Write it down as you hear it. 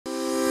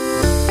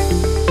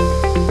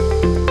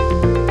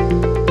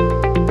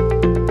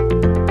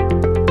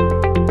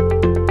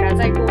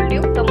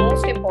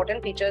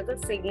features a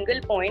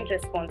single point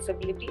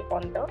responsibility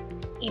on the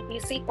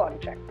EPC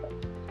contractor.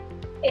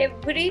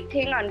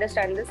 Everything,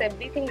 understand this,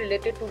 everything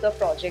related to the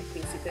project,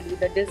 basically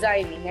the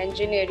designing,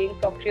 engineering,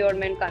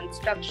 procurement,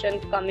 construction,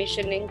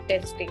 commissioning,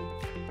 testing,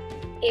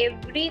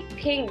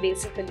 everything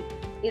basically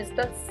is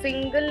the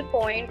single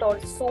point or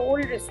sole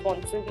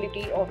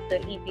responsibility of the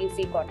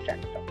EPC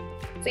contractor.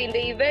 So in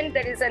the event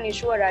there is an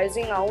issue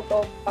arising out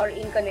of or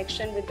in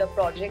connection with the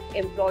project,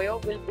 employer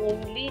will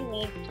only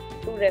need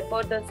to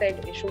refer the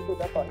said issue to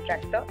the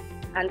contractor,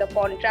 and the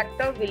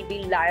contractor will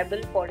be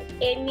liable for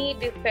any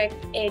defect,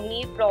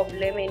 any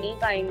problem, any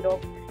kind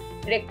of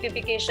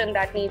rectification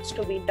that needs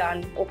to be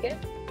done, okay,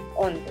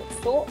 on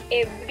this. So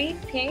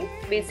everything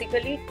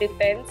basically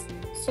depends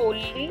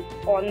solely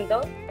on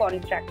the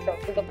contractor.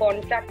 So the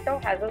contractor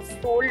has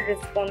a sole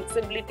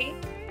responsibility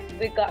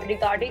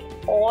regarding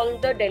all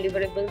the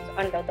deliverables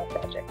under the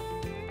project.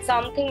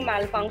 Something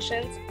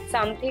malfunctions,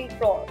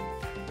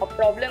 a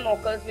problem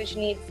occurs which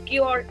needs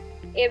cure,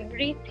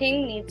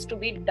 everything needs to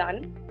be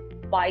done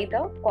by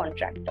the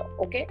contractor,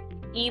 okay?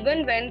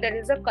 Even when there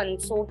is a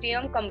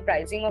consortium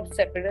comprising of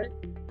several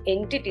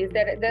entities,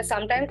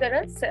 sometimes there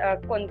are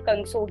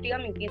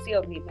consortium EPC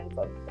agreements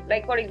also.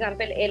 Like for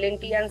example,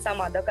 L&T and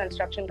some other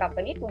construction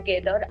company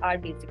together are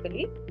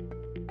basically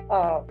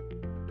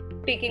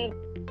taking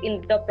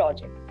in the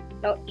project.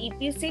 Now,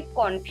 EPC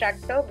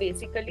contractor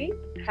basically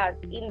has,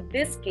 in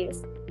this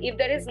case, if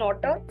there is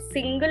not a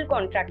single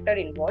contractor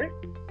involved,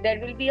 there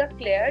will be a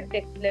clear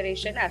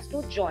declaration as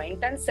to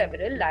joint and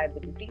several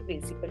liability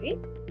basically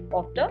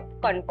of the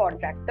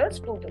contractors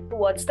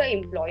towards the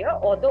employer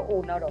or the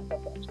owner of the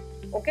project.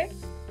 Okay,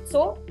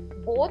 so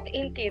both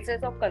in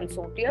cases of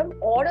consortium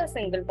or a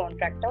single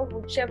contractor,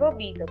 whichever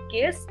be the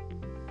case,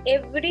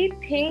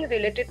 everything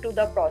related to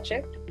the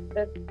project,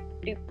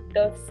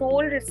 the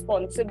sole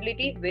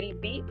responsibility will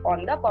be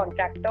on the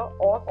contractor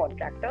or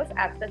contractors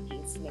as the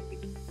case may be.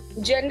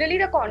 Generally,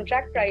 the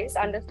contract price,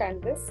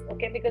 understand this,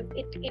 okay, because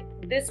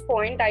this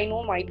point I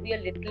know might be a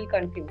little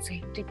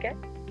confusing, okay?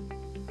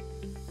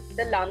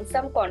 The lump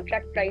sum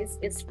contract price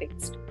is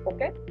fixed,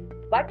 okay,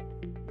 but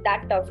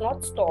that does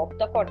not stop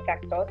the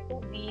contractor to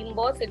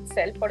reimburse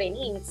itself for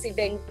any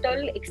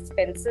incidental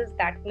expenses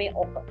that may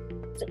occur.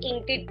 So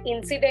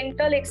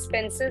incidental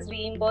expenses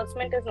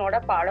reimbursement is not a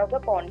part of the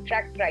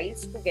contract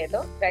price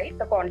together, right?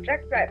 The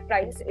contract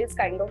price is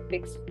kind of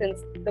fixed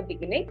since the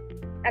beginning,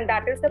 and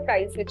that is the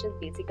price which is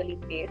basically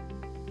paid.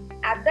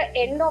 At the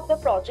end of the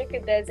project,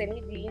 if there is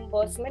any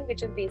reimbursement,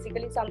 which is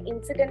basically some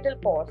incidental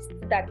costs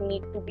that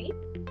need to be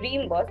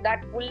reimbursed,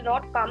 that will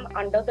not come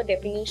under the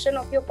definition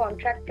of your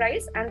contract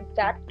price, and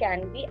that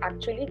can be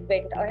actually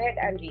went ahead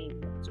and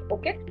reimbursed,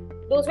 okay?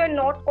 Those were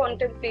not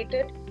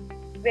contemplated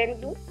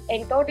when you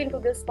entered into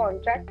this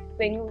contract,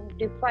 when you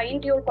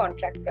defined your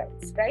contract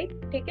price, right?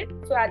 Take it.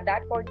 So at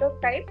that point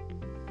of time,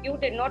 you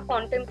did not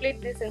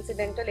contemplate these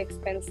incidental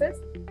expenses.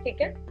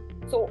 Take it.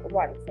 So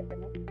one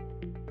second.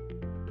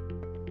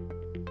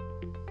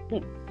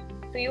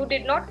 So you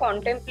did not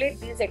contemplate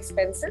these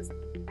expenses.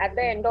 At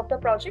the end of the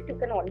project, you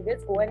can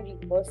always go and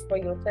reimburse for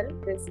yourself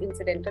these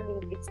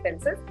incidental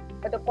expenses,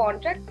 but the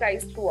contract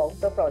price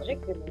throughout the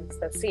project remains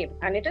the same,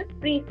 and it is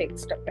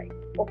prefixed price.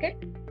 Okay.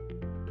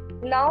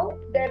 Now,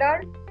 there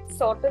are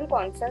certain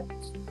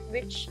concepts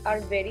which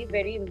are very,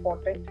 very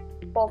important.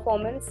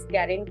 Performance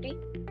guarantee,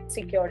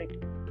 security.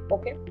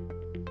 Okay.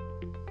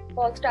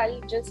 First,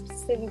 I'll just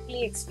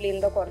simply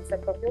explain the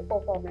concept of your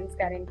performance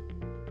guarantee.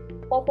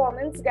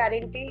 Performance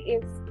guarantee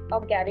is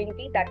a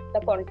guarantee that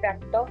the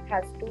contractor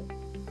has to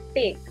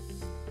take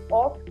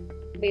of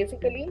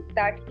basically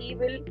that he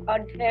will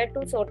adhere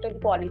to certain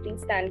quality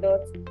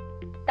standards,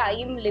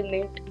 time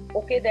limit.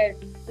 Okay, that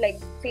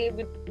like say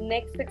with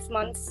next 6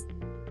 months,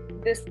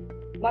 this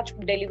much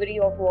delivery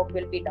of work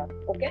will be done.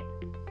 Okay,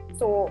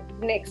 so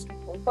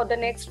for the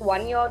next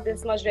 1 year,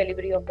 this much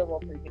delivery of the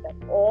work will be done.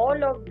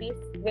 All of these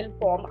will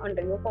form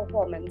under your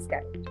performance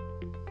guarantee.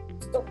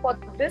 So for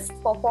this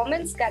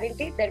performance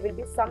guarantee, there will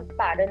be some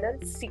parallel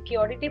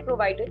security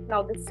provided.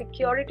 Now the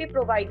security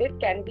provided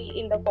can be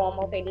in the form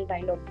of any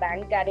kind of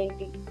bank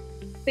guarantee,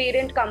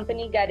 parent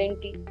company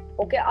guarantee,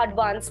 okay,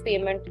 advance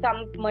payment,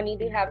 some money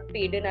they have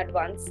paid in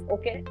advance,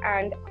 okay,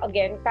 and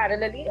again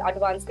parallelly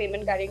advance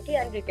payment guarantee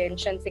and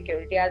retention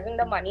security, as in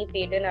the money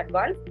paid in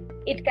advance,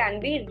 it can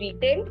be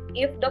retained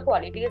if the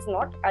quality is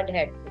not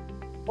adhered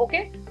to,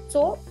 okay.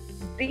 So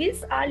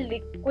these are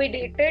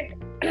liquidated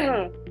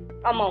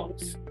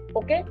amounts,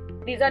 okay,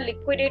 these are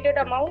liquidated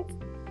amounts,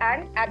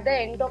 and at the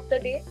end of the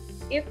day,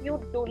 if you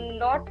do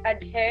not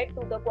adhere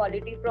to the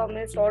quality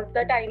promised or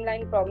the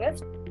timeline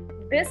promised,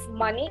 this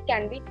money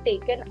can be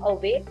taken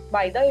away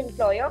by the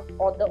employer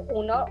or the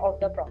owner of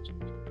the project.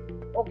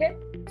 Okay,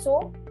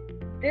 so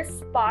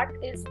this part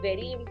is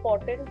very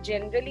important.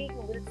 Generally,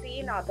 you will see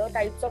in other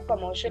types of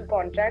commercial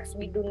contracts,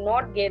 we do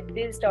not get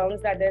these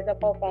terms that there's a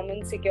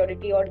performance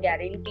security or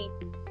guarantee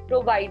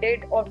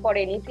provided or for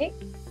anything.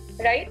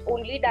 right?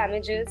 Only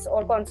damages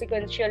or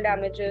consequential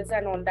damages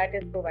and all that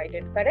is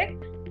provided, correct?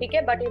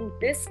 Okay, but in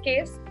this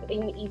case,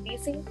 in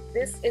EPC,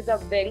 this is a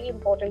very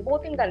important,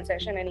 both in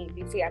concession and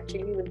EPC,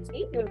 actually, you will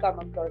see, you will come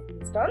across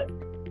these terms.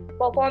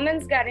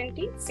 Performance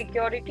guarantee,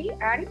 security,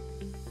 and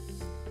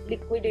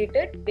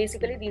liquidated.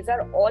 Basically, these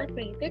are all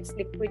prefix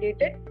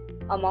liquidated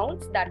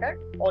amounts that are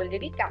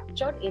already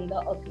captured in the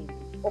agreement.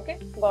 Okay,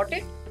 got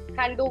it?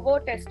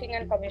 Handover, testing,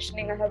 and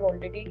commissioning, I have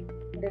already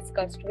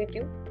discussed with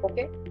you.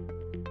 Okay,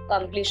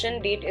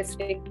 completion date is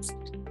fixed.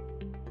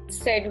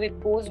 Said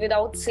with goes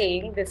without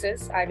saying. This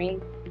is, I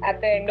mean,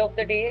 at the end of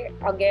the day,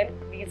 again,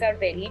 these are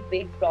very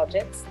big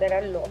projects. There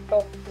are a lot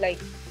of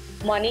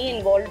money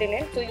involved in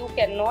it, so you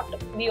cannot,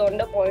 beyond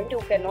the point, you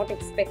cannot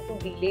expect to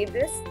delay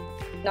this.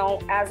 Now,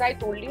 as I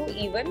told you,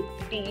 even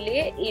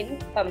delay in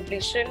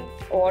completion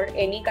or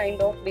any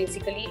kind of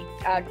basically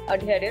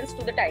adherence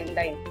to the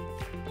timeline,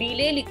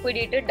 delay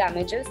liquidated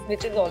damages,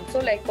 which is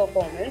also like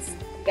performance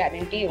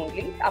guarantee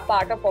only, a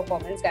part of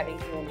performance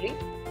guarantee only.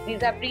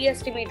 These are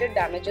pre-estimated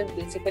damages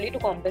basically to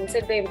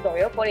compensate the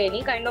employer for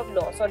any kind of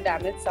loss or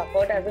damage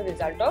suffered as a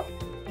result of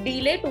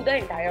delay to the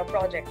entire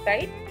project,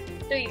 right?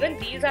 So even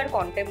these are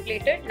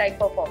contemplated like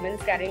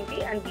performance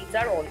guarantee, and these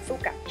are also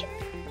captured.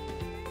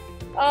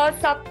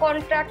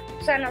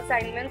 Subcontracts and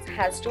assignments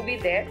has to be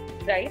there,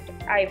 right?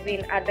 I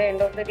mean, at the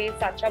end of the day,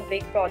 such a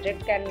big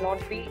project cannot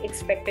be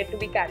expected to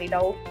be carried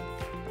out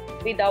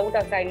without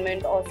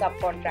assignment or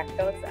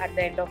subcontractors at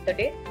the end of the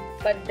day.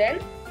 But then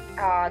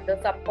the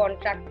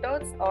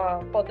subcontractors,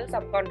 for the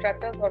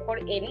subcontractors or for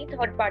any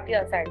third party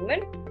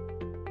assignment,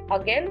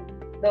 again,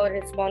 the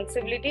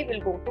responsibility will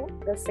go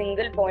to the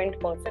single point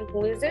person.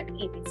 Who is it?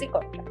 EPC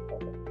contractor.